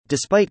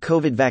Despite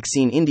COVID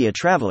vaccine, India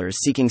travelers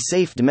seeking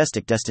safe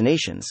domestic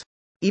destinations.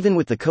 Even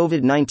with the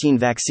COVID-19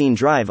 vaccine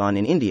drive on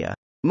in India,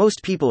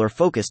 most people are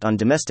focused on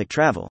domestic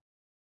travel.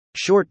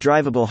 Short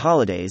drivable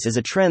holidays is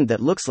a trend that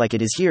looks like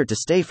it is here to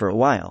stay for a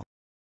while.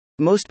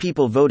 Most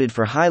people voted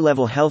for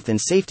high-level health and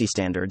safety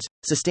standards,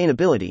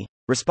 sustainability,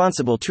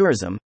 responsible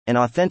tourism, and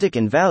authentic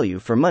and value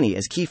for money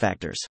as key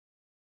factors.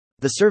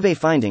 The survey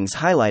findings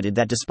highlighted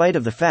that despite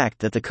of the fact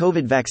that the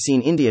COVID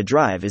vaccine India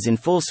drive is in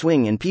full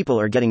swing and people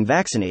are getting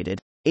vaccinated,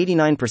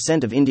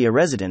 89% of India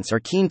residents are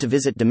keen to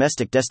visit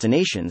domestic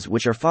destinations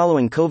which are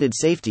following COVID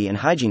safety and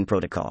hygiene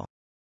protocol.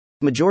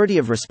 Majority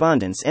of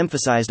respondents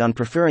emphasized on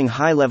preferring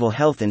high-level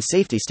health and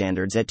safety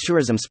standards at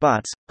tourism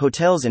spots,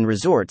 hotels and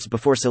resorts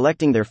before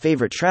selecting their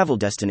favorite travel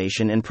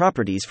destination and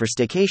properties for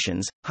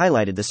staycations,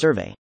 highlighted the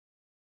survey.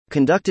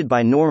 Conducted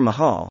by Noor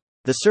Mahal,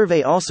 the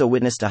survey also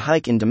witnessed a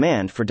hike in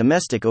demand for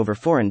domestic over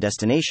foreign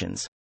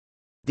destinations.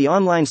 The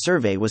online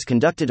survey was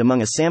conducted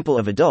among a sample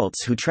of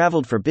adults who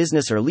traveled for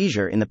business or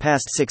leisure in the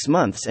past 6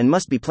 months and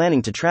must be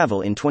planning to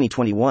travel in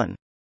 2021.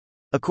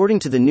 According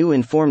to the New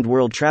Informed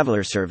World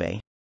Traveler Survey,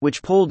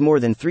 which polled more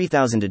than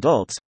 3,000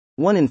 adults,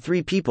 1 in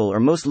 3 people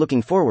are most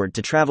looking forward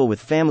to travel with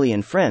family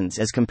and friends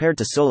as compared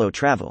to solo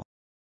travel.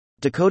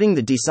 Decoding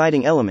the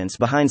deciding elements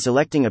behind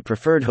selecting a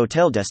preferred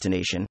hotel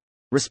destination,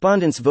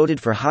 respondents voted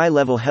for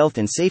high-level health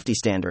and safety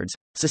standards,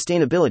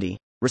 sustainability,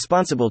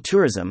 responsible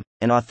tourism,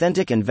 and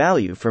authentic and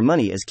value for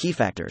money as key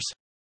factors.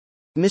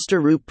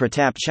 Mr. Roop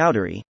Pratap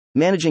Chowdhury,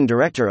 managing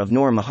director of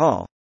Noor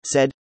Mahal,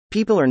 said,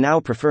 "People are now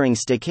preferring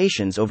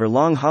staycations over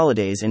long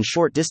holidays and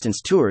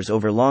short-distance tours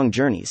over long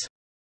journeys.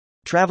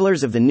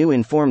 Travelers of the New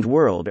Informed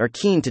World are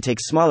keen to take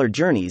smaller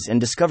journeys and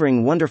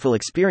discovering wonderful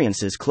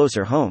experiences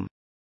closer home.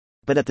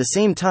 But at the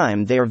same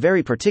time, they are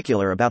very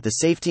particular about the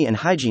safety and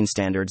hygiene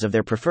standards of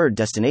their preferred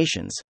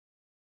destinations.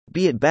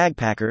 Be it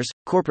backpackers,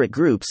 corporate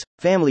groups,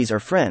 families, or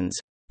friends,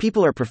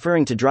 people are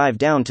preferring to drive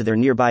down to their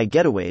nearby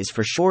getaways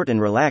for short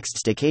and relaxed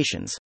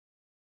staycations."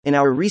 In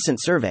our recent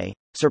survey,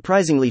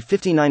 surprisingly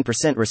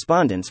 59%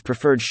 respondents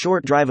preferred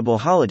short drivable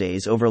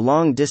holidays over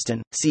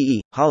long-distance (CE)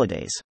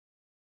 holidays.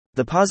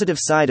 The positive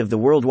side of the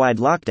worldwide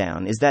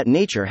lockdown is that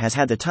nature has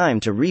had the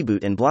time to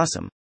reboot and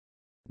blossom.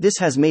 This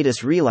has made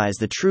us realize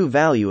the true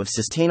value of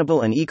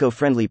sustainable and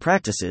eco-friendly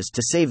practices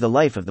to save the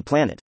life of the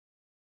planet.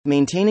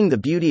 Maintaining the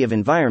beauty of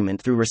environment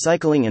through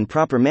recycling and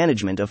proper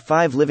management of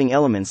 5 living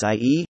elements,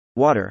 i.e.,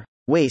 water,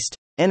 waste,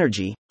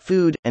 energy,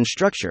 food, and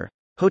structure,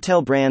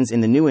 hotel brands in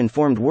the New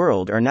Informed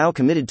World are now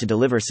committed to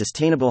deliver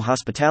sustainable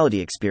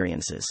hospitality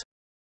experiences.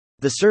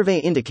 The survey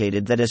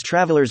indicated that as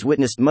travelers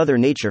witnessed Mother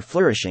Nature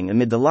flourishing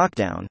amid the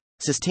lockdown,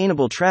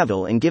 sustainable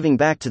travel and giving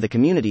back to the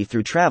community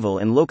through travel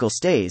and local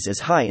stays is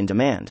high in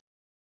demand.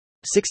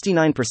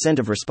 69%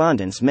 of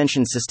respondents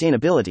mentioned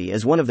sustainability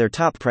as one of their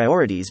top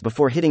priorities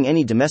before hitting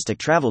any domestic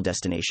travel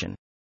destination.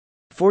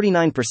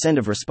 49%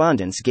 of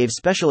respondents gave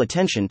special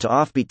attention to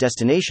offbeat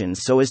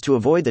destinations so as to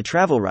avoid the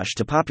travel rush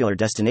to popular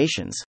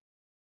destinations.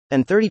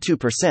 And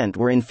 32%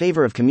 were in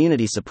favor of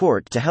community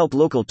support to help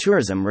local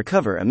tourism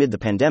recover amid the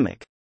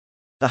pandemic.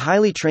 A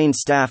highly trained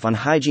staff on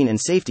hygiene and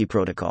safety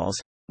protocols,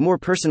 more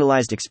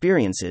personalized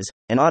experiences,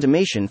 and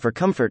automation for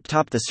comfort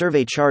topped the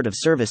survey chart of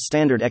service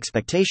standard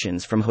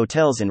expectations from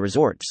hotels and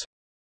resorts.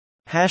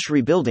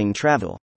 Rebuilding travel.